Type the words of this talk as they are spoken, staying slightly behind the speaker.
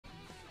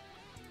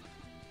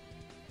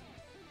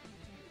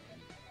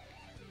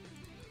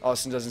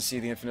Austin doesn't see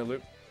the infinite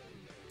loop.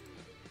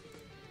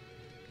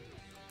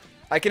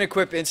 I can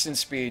equip instant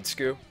speed,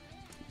 Scoo,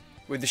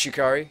 with the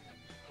Shikari.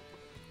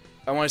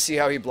 I want to see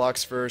how he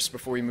blocks first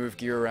before we move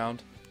gear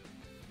around.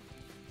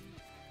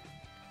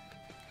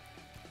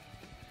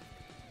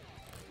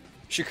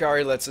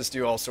 Shikari lets us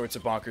do all sorts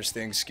of bonkers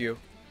things, Skew.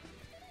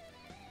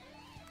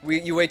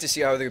 You wait to see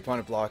how the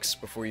opponent blocks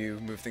before you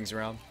move things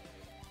around.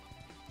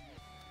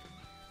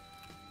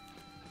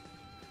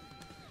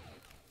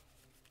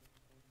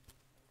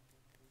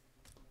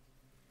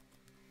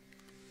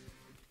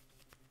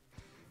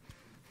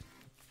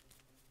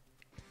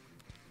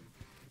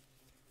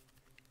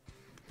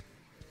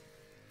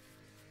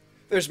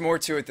 There's more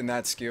to it than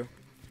that, Skew.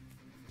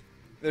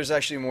 There's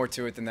actually more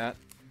to it than that.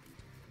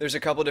 There's a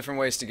couple different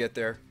ways to get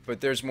there,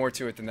 but there's more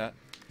to it than that.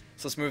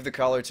 So let's move the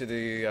collar to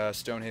the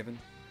Stonehaven.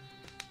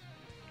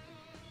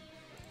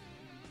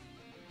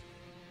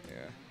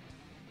 Yeah.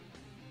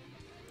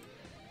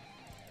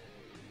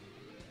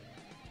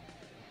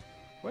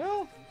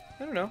 Well,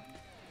 I don't know.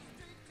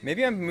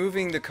 Maybe I'm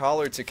moving the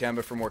collar to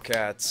Kemba for more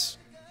cats.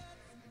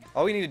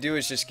 All we need to do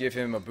is just give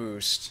him a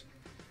boost.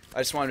 I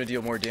just want him to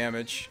deal more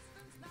damage.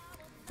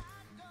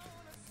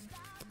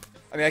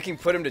 I mean, I can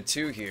put him to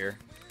 2 here.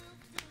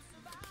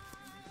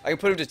 I can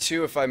put him to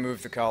 2 if I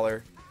move the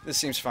collar. This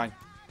seems fine.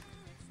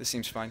 This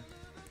seems fine.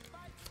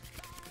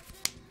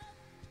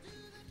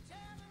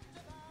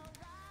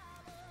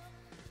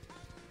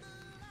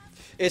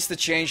 It's the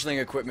changeling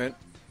equipment.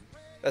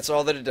 That's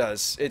all that it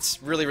does. It's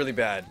really, really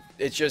bad.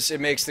 It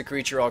makes the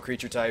creature all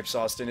creature types,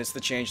 Austin. It's the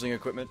changeling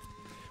equipment.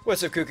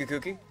 What's up, Kooky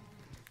Kooky?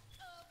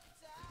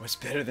 What's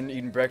better than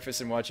eating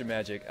breakfast and watching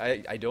Magic?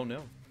 I don't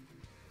know.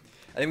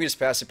 I think we just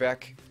pass it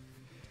back.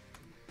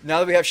 Now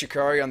that we have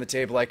Shikari on the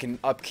table, I can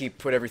upkeep,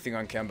 put everything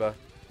on Kemba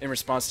in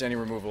response to any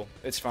removal.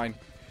 It's fine.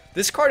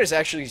 This card is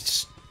actually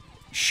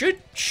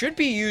should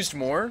be used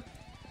more.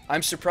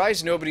 I'm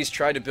surprised nobody's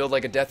tried to build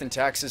like a Death and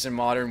Taxes in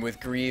Modern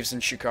with Greaves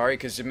and Shikari,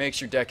 because it makes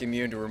your deck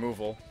immune to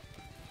removal,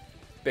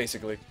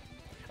 basically.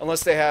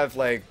 Unless they have,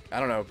 like,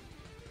 I don't know,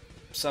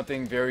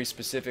 something very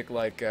specific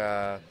like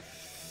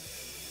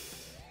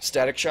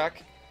Static Shock.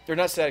 Or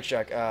not Static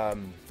Shock,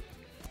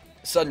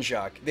 Sudden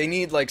Shock. They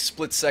need like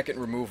split-second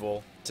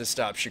removal to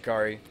stop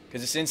Shikari,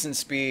 because it's instant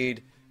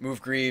speed,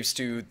 move Greaves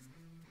to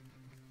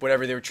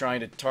whatever they were trying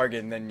to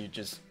target, and then you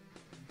just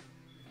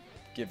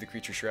give the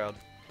creature Shroud.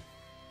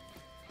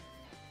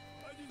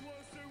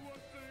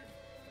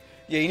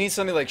 Yeah, you need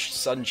something like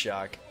Sudden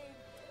Shock.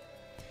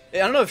 I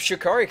don't know if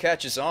Shikari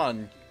catches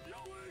on.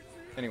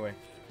 Anyway.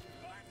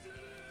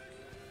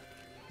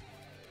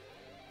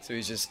 So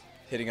he's just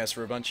hitting us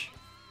for a bunch.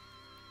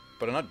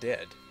 But I'm not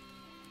dead.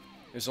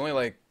 It was only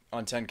like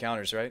on 10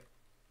 counters, right?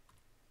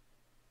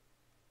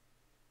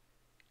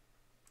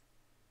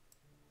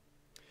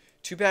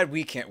 Too bad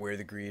we can't wear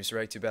the Greaves,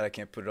 right? Too bad I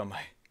can't put it on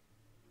my...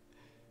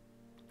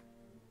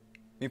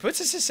 He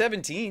puts us to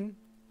 17.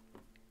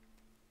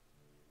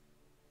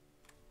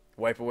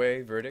 Wipe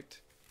away,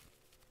 Verdict.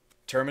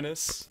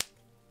 Terminus.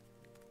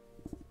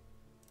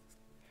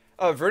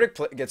 Oh, Verdict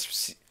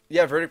gets...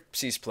 Yeah, Verdict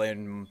sees play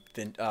in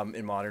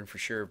Modern for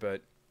sure,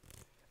 but...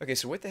 Okay,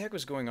 so what the heck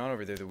was going on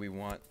over there that we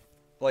want?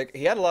 Like,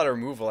 he had a lot of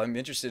removal. I'm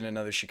interested in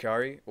another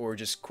Shikari, or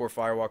just core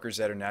Firewalkers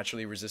that are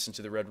naturally resistant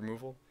to the red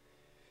removal.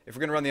 If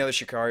we're going to run the other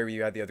Shikari, where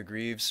you add the other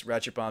Greaves,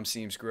 Ratchet Bomb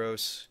seems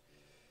gross,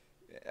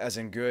 as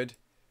in good.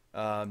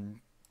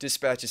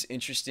 Dispatch is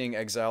interesting,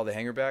 Exile the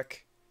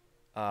Hangerback.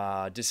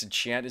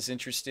 Disenchant is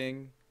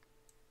interesting.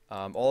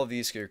 All of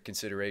these are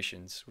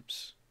considerations.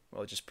 Whoops.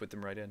 Well, I'll just put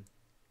them right in.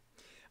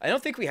 I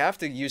don't think we have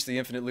to use the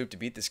Infinite Loop to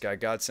beat this guy.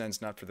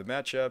 Godsend's not for the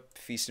matchup.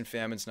 Feast and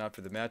Famine's not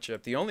for the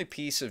matchup. The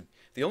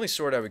only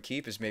sword I would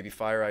keep is maybe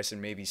Fire Ice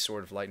and maybe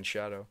Sword of Light and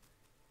Shadow.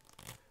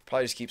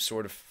 Probably just keep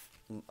Sword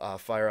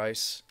of Fire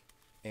Ice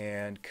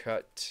and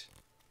cut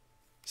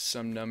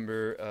some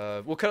number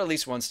of... We'll cut at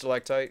least one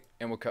Stalactite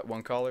and we'll cut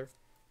one Collar.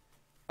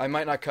 I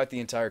might not cut the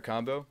entire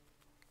combo,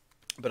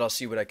 but I'll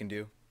see what I can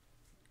do.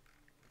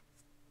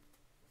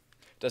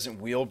 Doesn't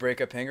Wheel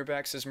break up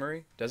Hangerback, says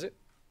Murray? Does it?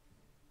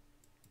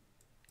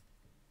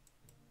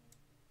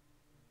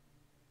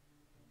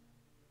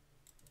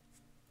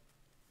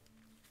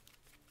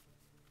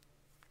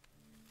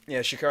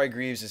 Yeah, Shikari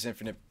Greaves is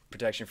infinite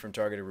protection from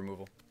targeted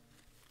removal.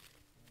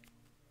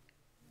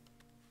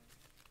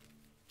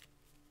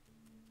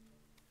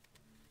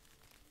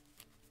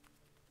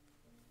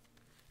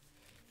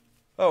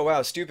 Oh,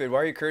 wow, stupid. Why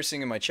are you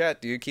cursing in my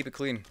chat, dude? Keep it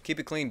clean. Keep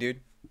it clean, dude.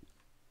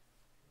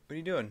 What are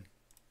you doing?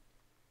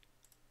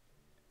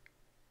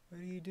 What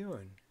are you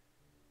doing?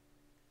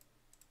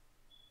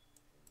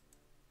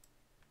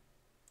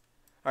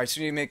 Alright, so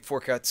we need to make 4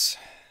 cuts.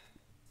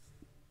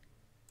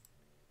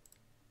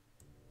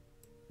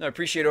 No, I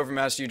appreciate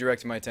Overmaster you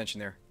directing my attention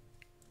there.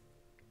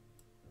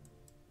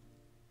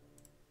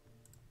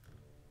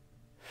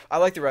 I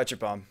like the Ratchet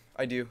Bomb.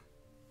 I do.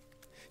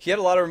 He had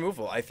a lot of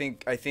removal. I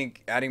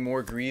think adding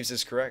more Greaves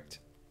is correct.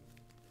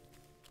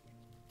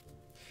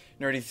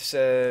 Nerdy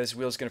says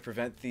Wheel's going to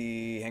prevent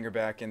the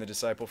Hangerback and the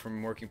Disciple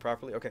from working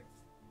properly. Okay,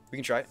 we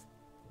can try it.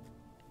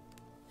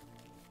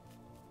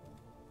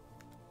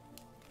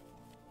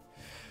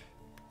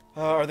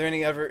 Are there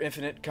any ever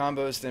infinite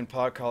combos than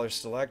Pod Collar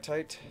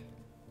Stalactite?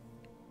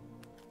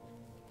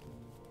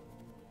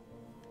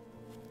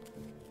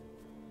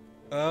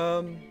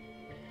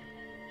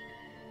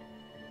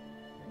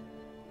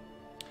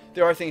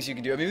 There are things you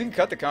can do. I mean, we can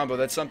cut the combo.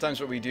 That's sometimes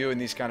what we do in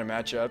these kind of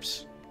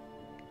matchups.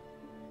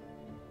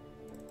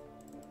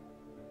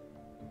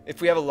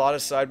 If we have a lot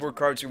of sideboard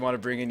cards we want to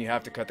bring in, you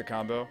have to cut the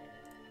combo.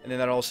 And then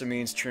that also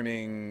means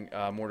trimming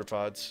mortar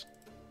pods.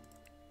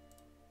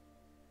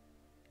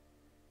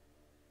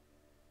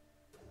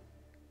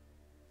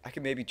 I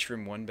could maybe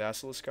trim one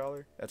Basilisk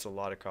Collar. That's a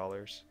lot of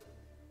collars.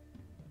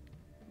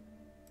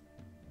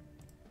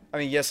 I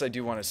mean, yes, I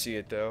do want to see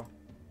it, though.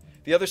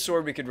 The other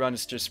sword we could run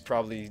is just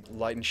probably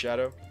Light and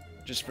Shadow,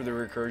 just for the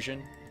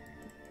recursion.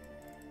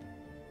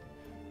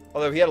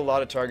 Although he had a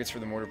lot of targets for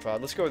the mortar pod.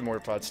 Let's go with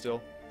mortar pod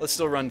still. Let's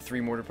still run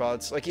 3 mortar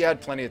pods. Like, he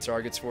had plenty of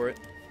targets for it.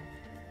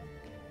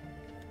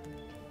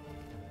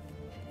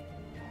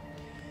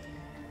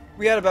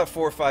 We had about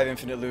 4 or 5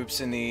 infinite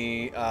loops in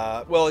the,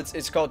 well,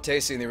 it's called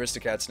Tasty in the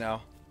Aristocats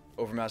now.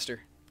 Overmaster.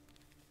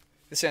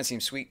 This hand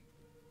seems sweet.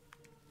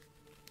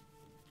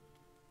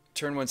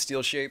 Turn 1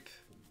 Steel Shape.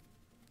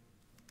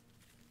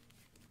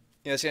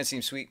 Yeah, this hand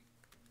seems sweet.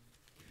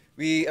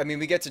 I mean,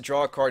 we get to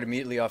draw a card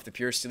immediately off the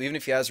Pure Steel, even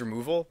if he has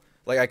removal.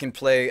 Like, I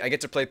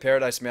get to play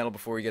Paradise Mantle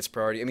before he gets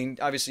priority. I mean,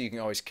 obviously you can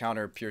always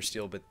counter Pure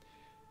Steel, but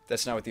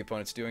that's not what the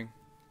opponent's doing.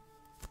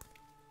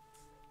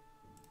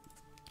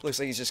 Looks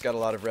like he's just got a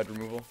lot of red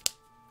removal.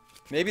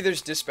 Maybe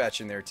there's Dispatch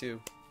in there, too.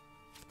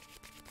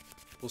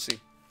 We'll see.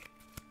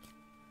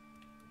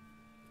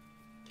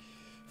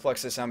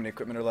 Flux says how many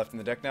equipment are left in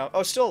the deck now.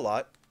 Oh, still a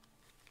lot.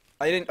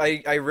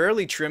 I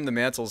rarely trim the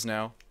mantles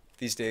now,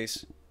 these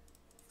days.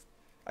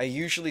 I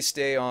usually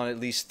stay on at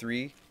least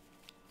 3.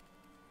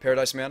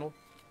 Paradise Mantle.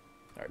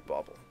 Alright,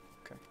 Bauble.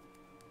 Okay.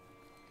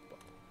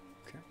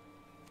 Okay.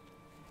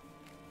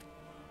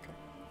 Okay.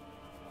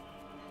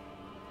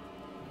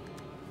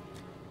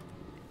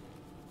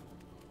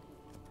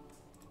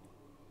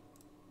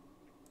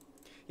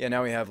 Yeah,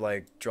 now we have,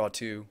 like, draw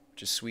 2,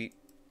 which is sweet.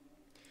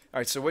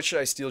 Alright, so what should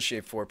I Steel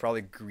Shape for?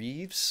 Probably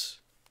Greaves?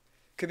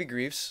 Could be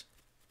Greaves.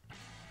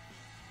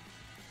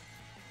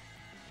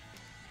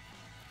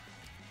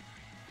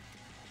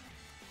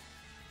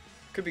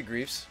 Could be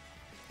Greaves.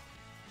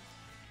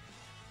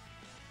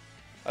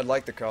 I'd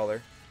like the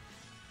collar.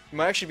 It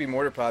might actually be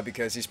Mortar Pod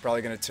because he's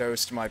probably going to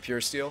toast my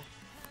Pure Steel.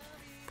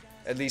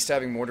 At least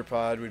having Mortar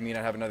Pod would mean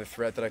I have another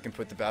threat that I can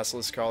put the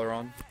Basilisk Collar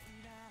on.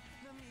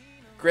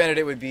 Granted,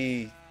 it would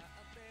be...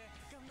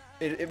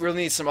 It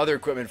really needs some other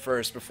equipment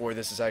first before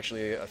this is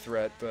actually a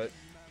threat, but...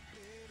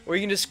 Or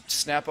you can just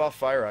snap off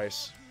Fire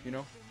Ice, you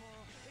know?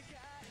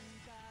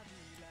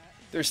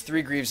 There's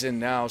 3 Greaves in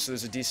now, so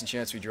there's a decent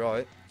chance we draw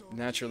it,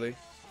 naturally.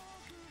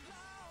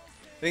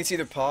 I think it's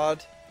either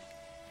Pod...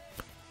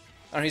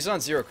 I don't know, he's on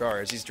 0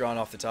 cards. He's drawn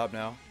off the top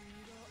now.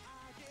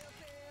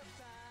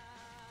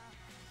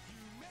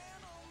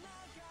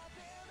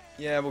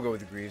 Yeah, we'll go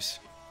with the Greaves.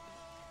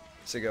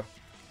 So go.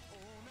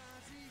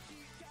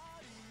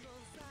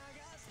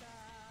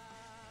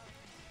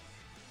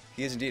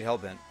 He is indeed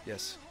hellbent,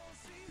 yes.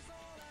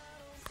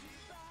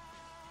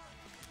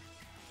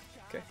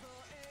 Okay.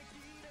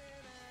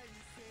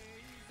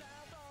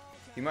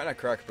 He might not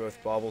crack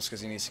both baubles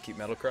because he needs to keep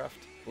Metalcraft.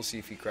 We'll see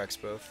if he cracks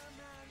both.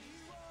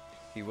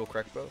 He will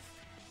crack both.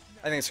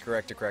 I think it's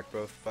correct to crack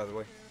both, by the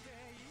way.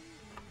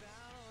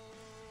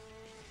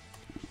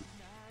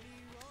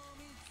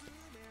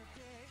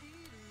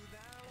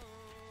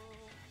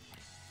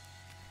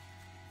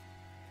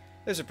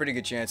 There's a pretty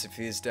good chance if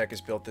his deck is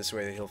built this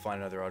way that he'll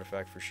find another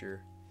artifact for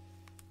sure.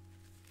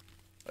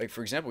 Like,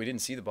 for example, we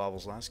didn't see the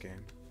baubles last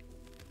game.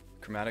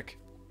 Chromatic.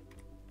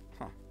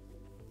 Huh.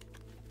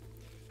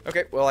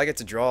 Okay, well, I get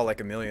to draw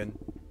like a million.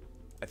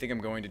 I think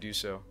I'm going to do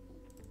so.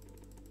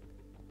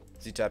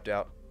 Is he tapped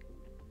out?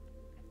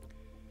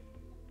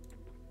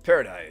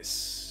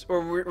 Paradise.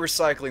 Or we're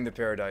recycling the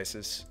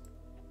Paradises.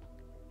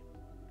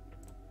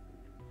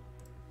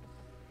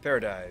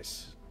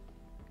 Paradise.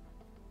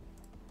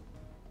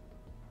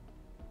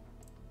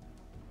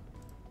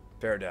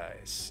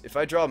 Paradise. If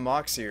I draw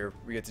Mox here,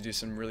 we get to do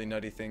some really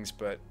nutty things,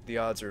 but the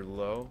odds are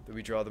low that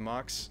we draw the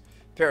Mox.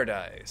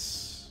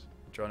 Paradise.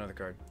 Draw another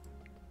card.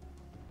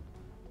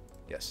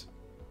 Yes.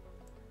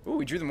 Ooh,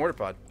 we drew the Mortar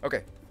Pod.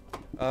 Okay.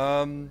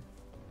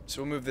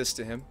 So we'll move this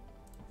to him.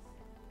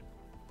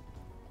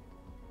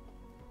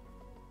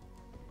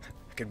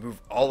 I could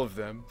move all of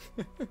them.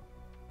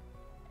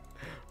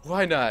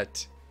 Why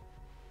not?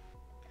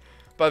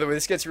 By the way,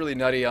 this gets really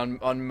nutty on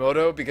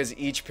Moto because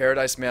each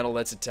Paradise Mantle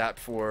lets it tap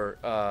for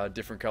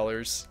different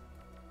colors.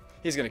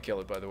 He's gonna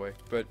kill it, by the way.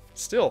 But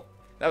still,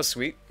 that was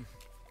sweet.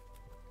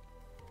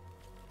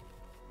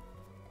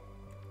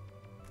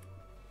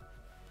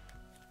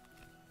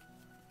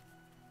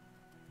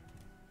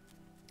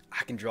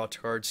 I can draw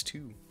cards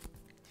too.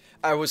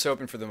 I was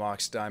hoping for the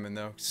Mox Diamond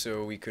though,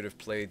 so we could have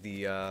played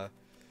the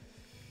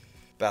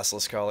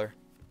Basilisk Collar.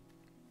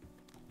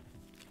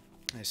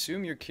 I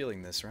assume you're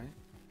killing this, right?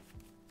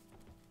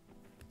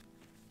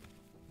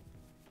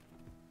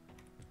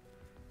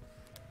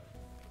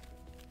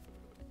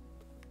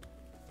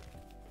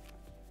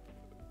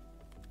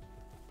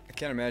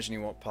 Can't imagine he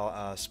won't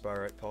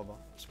Spyrite Powerbomb.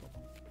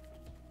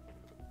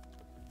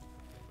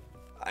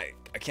 I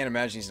can't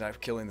imagine he's not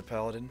killing the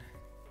Paladin.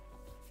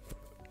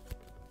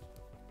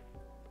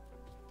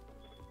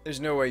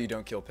 There's no way you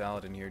don't kill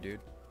Paladin here, dude.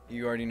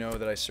 You already know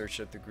that I searched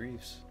up the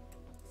Greaves.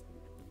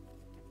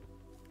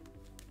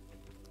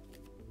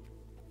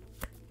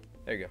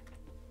 There you go.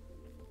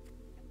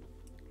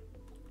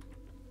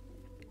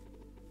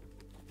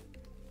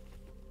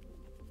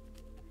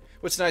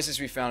 What's nice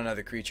is we found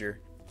another creature.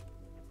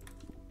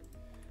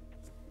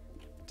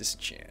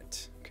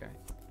 Disenchant. Okay.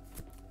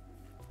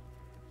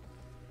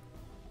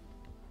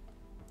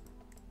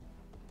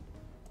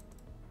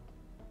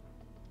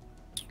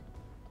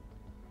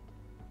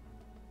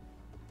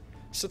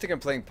 Still think I'm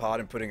playing pod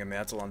and putting a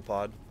mantle on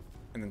pod,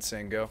 and then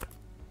saying go.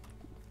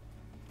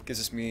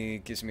 Gives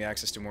me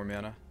access to more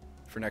mana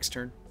for next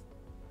turn.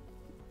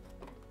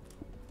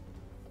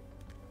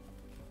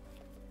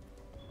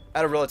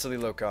 At a relatively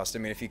low cost. I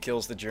mean, if he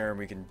kills the germ,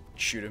 we can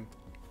shoot him,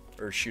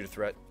 or shoot a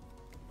threat.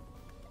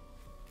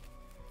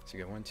 So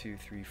you got 1, 2,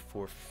 3,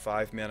 4,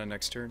 5 mana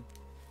next turn.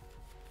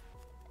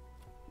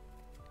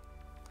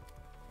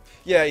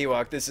 Yeah,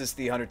 Ewok, this is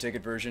the 100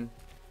 ticket version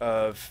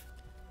of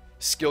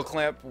Skill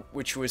Clamp,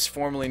 which was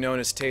formerly known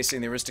as Tasting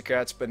the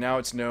Aristocrats, but now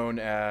it's known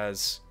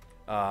as...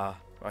 oh,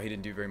 he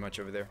didn't do very much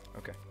over there.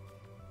 Okay.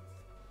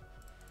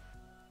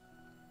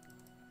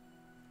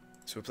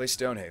 So we play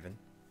Stonehaven.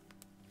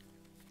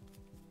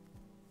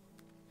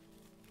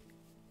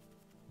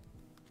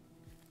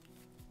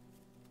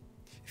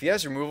 If he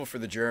has removal for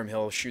the germ,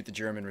 he'll shoot the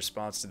germ in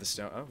response to the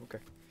stone. Oh, okay.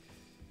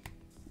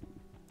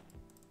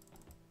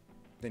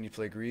 Then you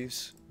play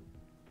Greaves.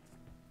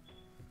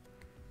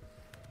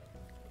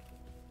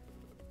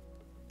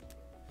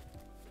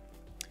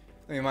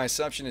 I mean, my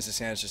assumption is his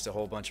hand is just a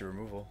whole bunch of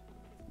removal.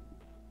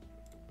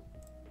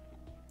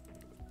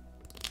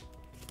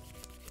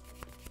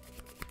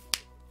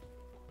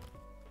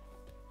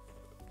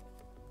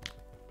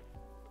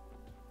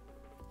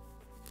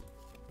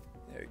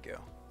 There you go.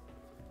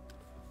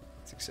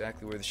 That's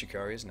exactly where the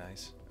Shikari is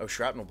nice. Oh,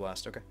 Shrapnel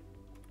Blast, okay.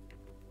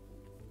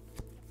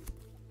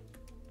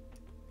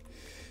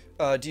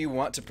 Do you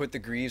want to put the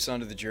Greaves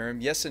onto the germ?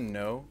 Yes and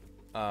no.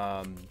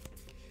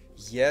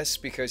 Yes,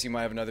 because you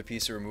might have another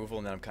piece of removal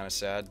and then I'm kind of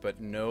sad, but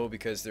no,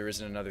 because there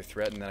isn't another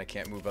threat and then I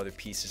can't move other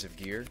pieces of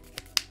gear.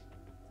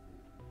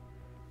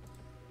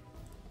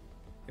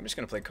 I'm just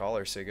going to play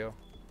Collar, say go.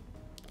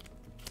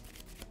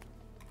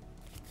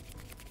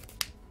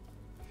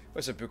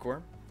 What's up,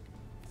 Bookworm?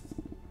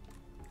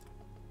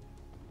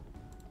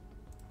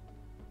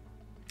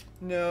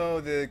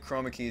 No, the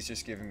chroma key is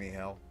just giving me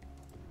hell.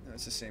 No,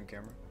 it's the same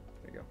camera.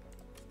 There you go.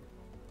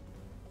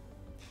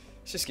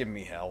 It's just giving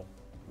me hell.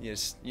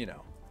 Yes, you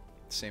know.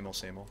 Same old,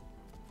 same old.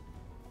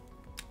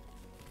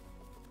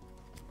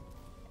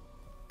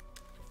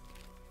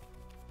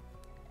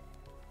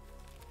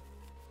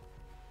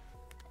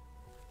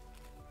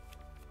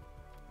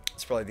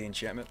 It's probably the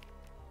enchantment.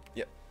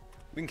 Yep.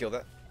 We can kill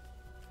that.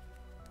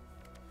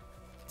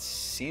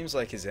 Seems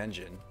like his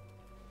engine.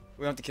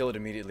 We don't have to kill it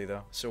immediately,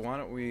 though. So why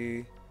don't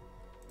we...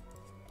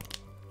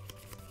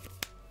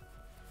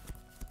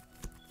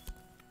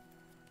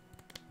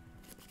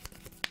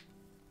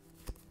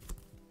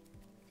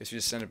 Guess we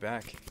just send it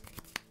back.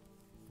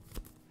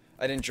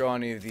 I didn't draw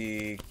any of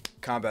the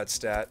combat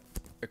stat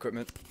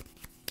equipment.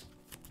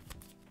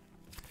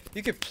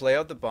 You could play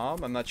out the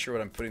bomb. I'm not sure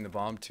what I'm putting the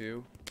bomb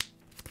to.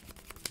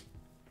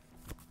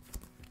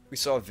 We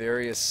saw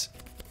various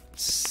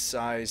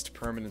sized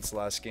permanents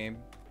last game.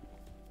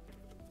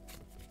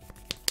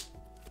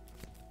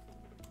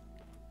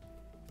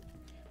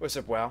 What's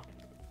up, WoW?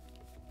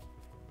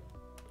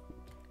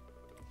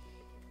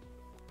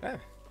 Eh.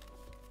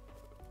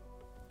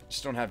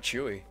 Just don't have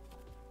Chewy.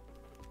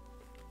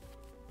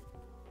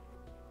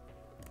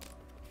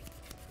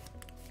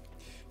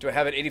 Do I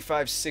have an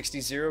 8560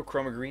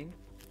 Chroma Green?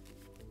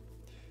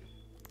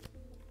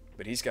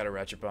 But he's got a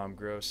Ratchet Bomb,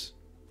 gross.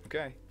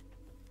 Okay.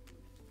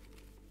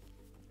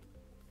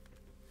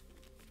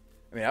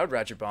 I mean, I would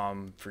Ratchet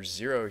Bomb for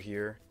 0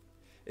 here.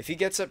 If he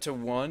gets up to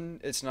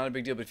 1, it's not a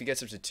big deal, but if he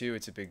gets up to 2,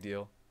 it's a big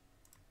deal.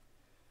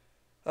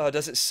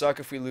 Does it suck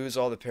if we lose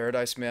all the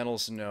Paradise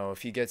Mantles? No.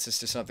 If he gets us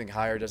to something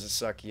higher, does it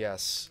suck?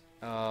 Yes.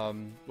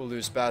 We'll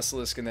lose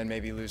Basilisk and then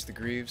maybe lose the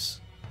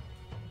Greaves.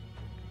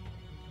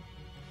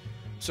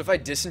 So if I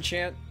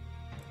disenchant,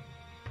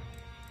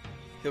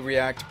 he'll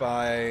react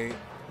by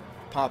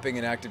popping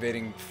and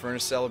activating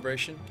Furnace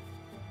Celebration.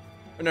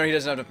 Oh, no, he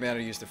doesn't have enough mana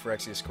to use the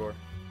Phyrexia's Core.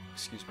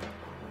 Excuse me.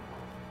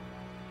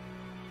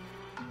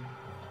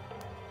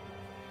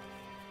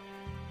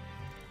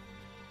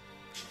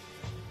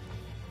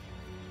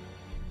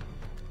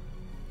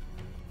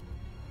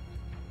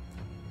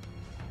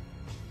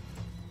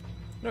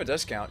 No, it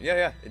does count.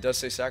 Yeah, it does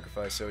say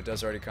sacrifice, so it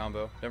does already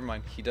combo. Never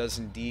mind. He does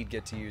indeed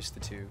get to use the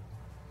 2.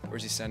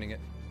 Where's he sending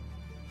it?